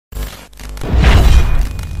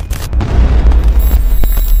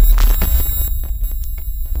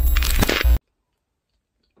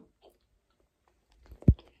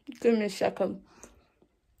Give me a second.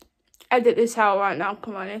 Edit this out right now,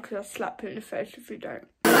 come on in, because I'll slap you in the face if you don't.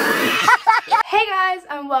 Hey guys,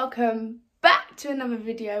 and welcome back to another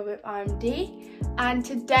video with IMD. And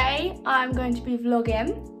today I'm going to be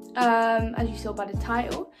vlogging, as you saw by the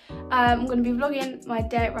title. I'm going to be vlogging my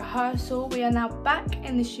day at rehearsal. We are now back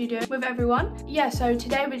in the studio with everyone. Yeah, so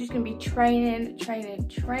today we're just going to be training.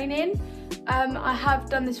 I have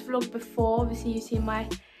done this vlog before. Obviously you've seen my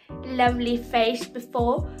lovely face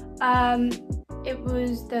before. It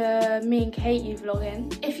was the me and Katie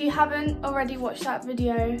vlogging. If you haven't already watched that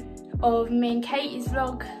video of me and Katie's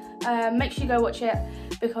vlog, make sure you go watch it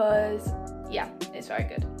because yeah, it's very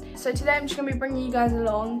good. So today I'm just going to be bringing you guys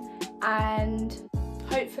along, and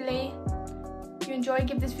hopefully you enjoy.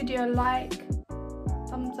 Give this video a like,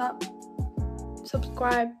 thumbs up,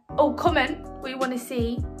 subscribe, comment what you want to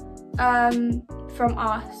see from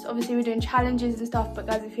us. Obviously we're doing challenges and stuff, but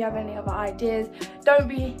guys, if you have any other ideas, don't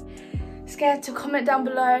be scared to comment down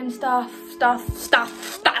below and stuff.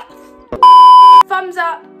 Thumbs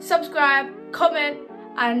up, subscribe, comment,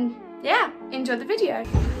 and yeah, enjoy the video.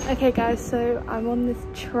 Okay guys, so I'm on this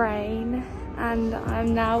train and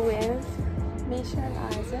I'm now with Misha and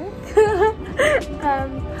Isaac.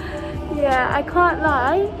 Yeah, I can't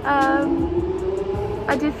lie,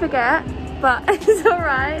 I did forget, but it's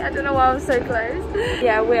alright. I don't know why I was so close.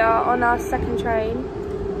 Yeah, we are on our second train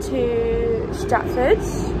to Stratford.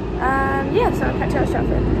 Yeah, so I'll catch you at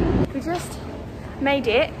Stratford. We just made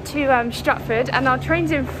it to Stratford and our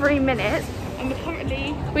train's in 3 minutes, and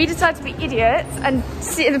we decided to be idiots and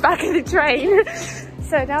sit in the back of the train.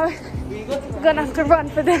 So now we're gonna have to run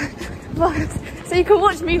for the bus, so you can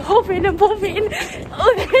watch me hopping and bobbing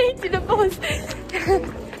all the way to the bus.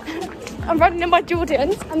 I'm running in my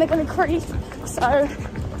Jordans and they're gonna crease, so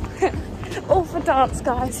all for dance,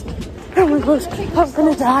 guys. Oh my gosh, I'm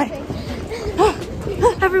gonna die.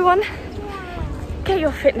 Everyone, get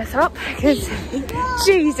your fitness up because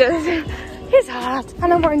Jesus, it's hard.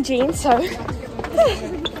 And I'm wearing jeans, so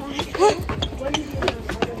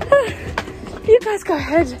you guys go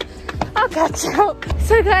ahead, I'll catch up.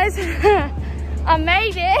 So guys, I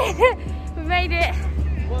made it. We made it.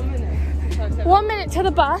 1 minute to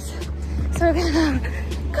the bus. So we're gonna,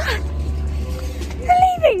 God, they're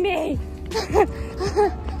leaving me.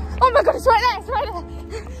 Oh my God, it's right there, it's right there.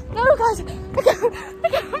 No guys, I'm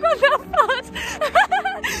not that fast.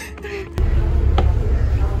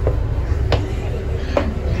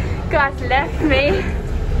 Guys left me.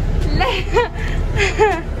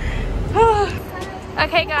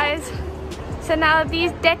 Okay guys, so now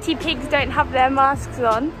these dirty pigs don't have their masks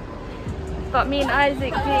on, but me and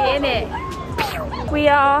Isaac do, innit? We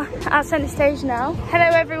are at centre stage now. Hello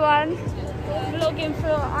everyone, vlogging for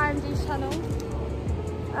IMD's channel.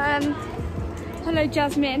 Hello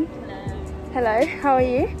Jasmine. Hello, how are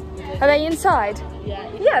you? Are they inside?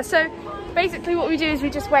 Yeah, so basically what we do is we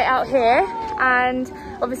just wait out here, and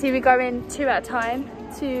obviously we go in 2 at a time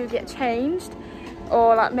to get changed,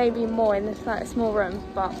 or like maybe more in this like small room,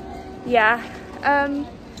 but yeah.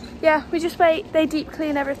 Yeah, we just wait, they deep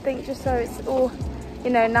clean everything just so it's all, you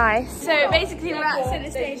know, nice. So basically we're at centre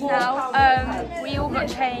stage now. We all got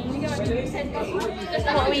changed.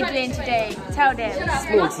 What are we doing today? Tell them.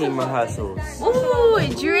 Small team rehearsals. Ooh,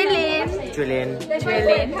 drilling.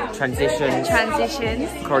 Transitions.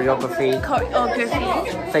 Choreography.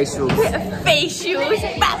 Facials.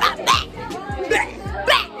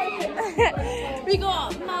 We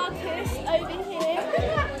got Marcus over here.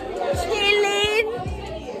 Chilling.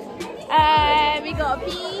 We got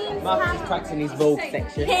Beans. Marcus is practicing his Vogue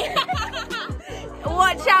section.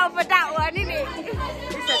 Watch out for that one, innit?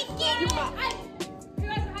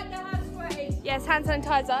 Yes, hand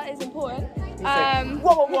sanitizer is important.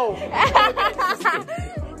 Whoa.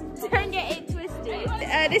 Don't get it twisted.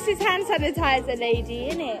 This is hand sanitizer, lady,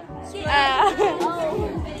 innit?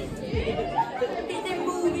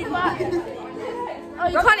 Oh,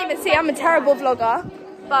 you can't even see, I'm a terrible vlogger.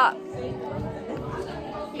 But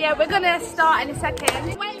yeah, we're gonna start in a second.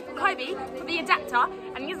 We're waiting for Kobe for the adapter,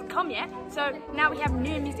 and he hasn't come yet. So now we have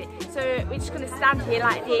new music. So we're just gonna stand here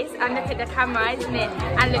like this and look at the camera, isn't it?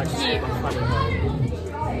 And look cute.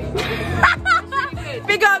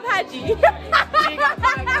 Big up Haji.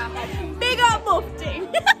 Big up Mufti.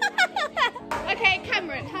 Okay,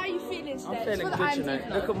 Cameron, how are you feeling today? I'm feeling good, you know.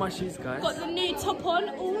 Look at my shoes, guys. Got the new top on.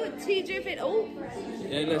 Oh, too driven. Oh.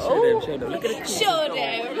 Yeah, let's show them. Look at it. Show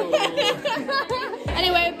them.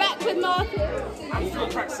 Anyway, we're back with Marcus. I'm still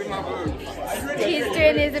practicing my Vogue. He's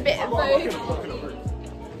doing his a bit of Vogue.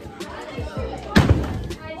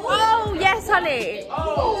 Oh, yes, honey.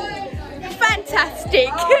 Oh. Fantastic.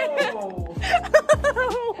 Oh.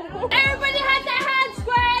 Everybody has their hands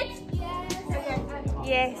squared.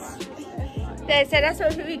 Yes. So that's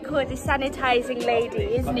what we call the sanitizing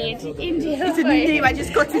lady, isn't it? India. It's a new name I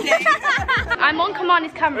just got today. I'm on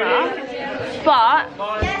Kamani's camera, but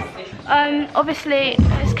obviously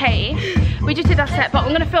it's Katie. We just did our set, but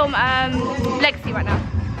I'm gonna film Legacy right now.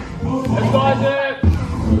 Let's go, Isaac.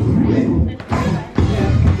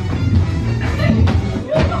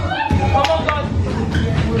 Come on, guys.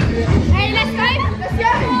 Hey, let's go.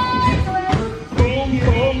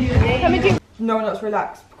 No one else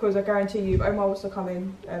relaxed, because I guarantee you Omar wants to come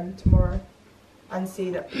in tomorrow and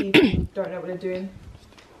see that people don't know what they're doing.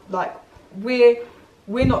 Like, we're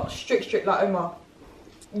not strict like Omar.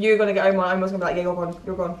 You're gonna get Omar, Omar's gonna be like, yeah,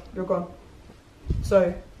 you're gone.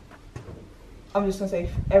 So I'm just gonna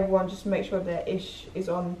say, everyone just make sure their ish is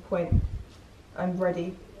on point and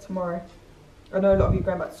ready tomorrow. I know a lot of you are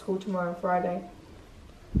going back to school tomorrow and Friday,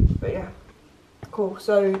 but yeah, cool.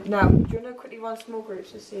 So now, do you want to quickly run small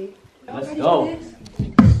groups to see? Let's go.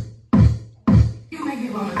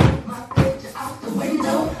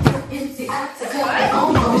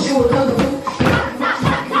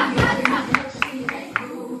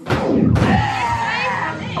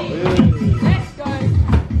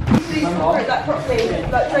 That properly,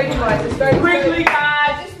 like trading wise, it's very Quickly,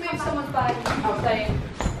 guys. Just move someone's bag. I'm saying.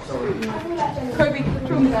 Kobe,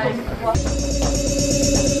 control the game.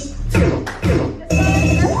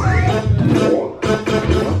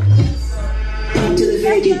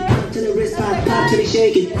 To the wrist pop to the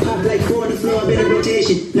shaking. Pop like four on the floor, bit of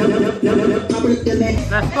rotation. No, pop it the man.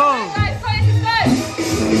 Let's go.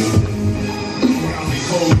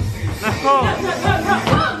 Let's go.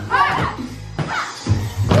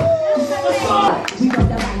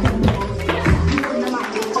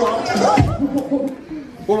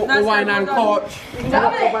 Wine and coach.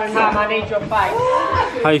 I need your fight.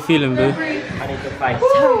 How you feeling, boo? I need your fight.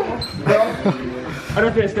 I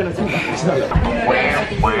don't think it's gonna take that.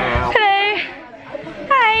 Hello.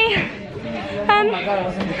 Hi.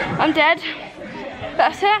 I'm dead.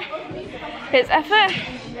 That's it. It's effort.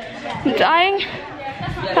 I'm dying.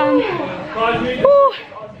 Woo.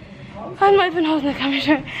 I'm not even holding the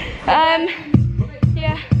camera.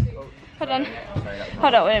 Yeah. Hold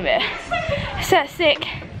on, wait a minute. So sick.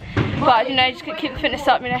 But you know, just gonna keep the fitness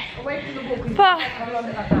up, you know. But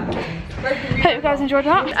hope you guys enjoyed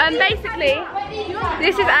that. Basically,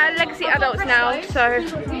 this is our Legacy adults now. So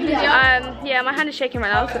yeah, my hand is shaking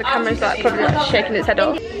right now, so the camera's like probably like shaking its head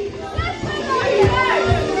off.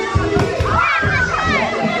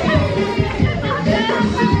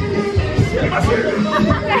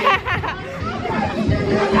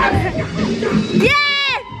 Yeah!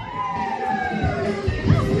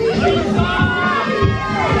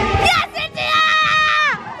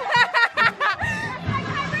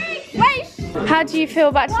 How do you feel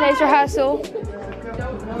about today's rehearsal?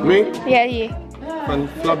 Me? Yeah, you.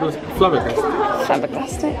 Flabbergasted.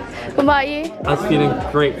 Flabbergasted. What about you? I was feeling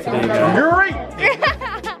great today, guys. Great!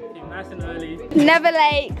 Nice and early. Never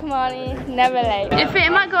late, come on, never late.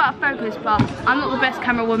 It might go out of focus, but I'm not the best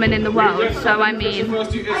camera woman in the world, so I mean,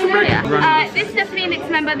 yeah. This is a Phoenix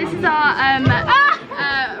member. This is our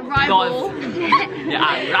rival.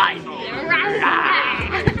 Yeah, right.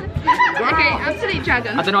 Okay, absolute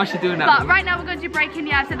dragon. I don't know what she's doing now. But right now we're going to do breaking.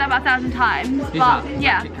 Yeah, I've said that about 1,000 times. But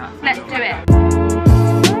yeah, let's do it.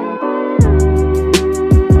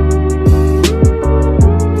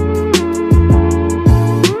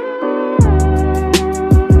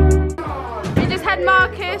 We just had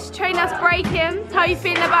Marcus train us breaking. How are you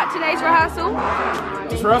feeling about today's rehearsal?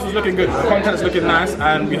 This rehearsal's looking good. The content's looking nice,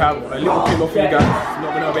 and we have a little kick off for you guys.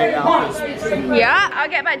 Not gonna obey our Yeah, I'll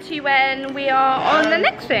get back to you when we are on the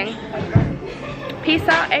next thing. Peace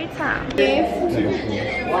out, A-Town. 1,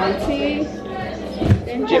 2.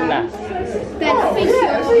 Gymnast. Then I think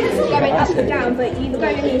yours is going up and down, but you go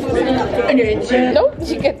in these Nope, did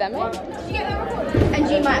you get that, mate? and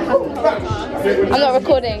you might have to hold on. I'm not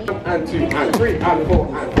recording. and 2 and 3 and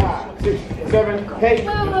 4 and 5, 6, 7, 8.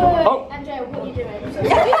 Oh! Andrea, what are you doing?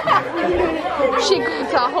 She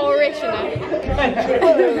got a whole rich, you know.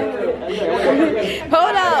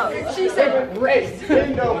 Hold up. She said race.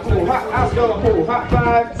 Window pool, hot house go pool, hot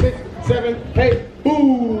 5, 6, 7, 8,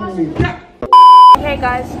 boom! Okay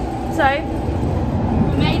guys, so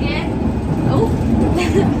we made it. Oh,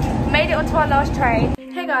 made it onto our last train.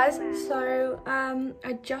 Hey guys, so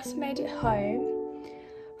I just made it home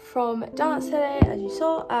from dance today, as you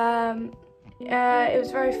saw. It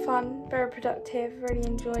was very fun, very productive, really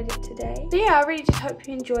enjoyed it today. So yeah, I really just hope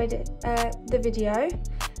you enjoyed it, the video.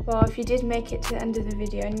 Well, if you did make it to the end of the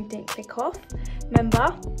video and you didn't click off,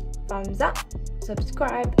 remember, thumbs up,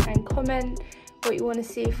 subscribe and comment what you want to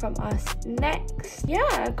see from us next.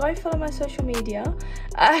 Yeah, go follow my social media.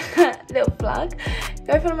 Little plug.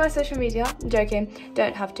 Go follow my social media. I'm joking,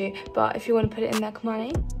 don't have to, but if you want to put it in there, come on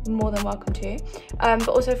in, you're more than welcome to. But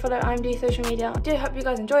also follow IMD social media. I do hope you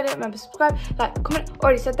guys enjoyed it. Remember, subscribe, like, comment.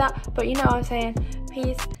 Already said that, but you know what I'm saying.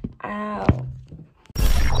 Peace out.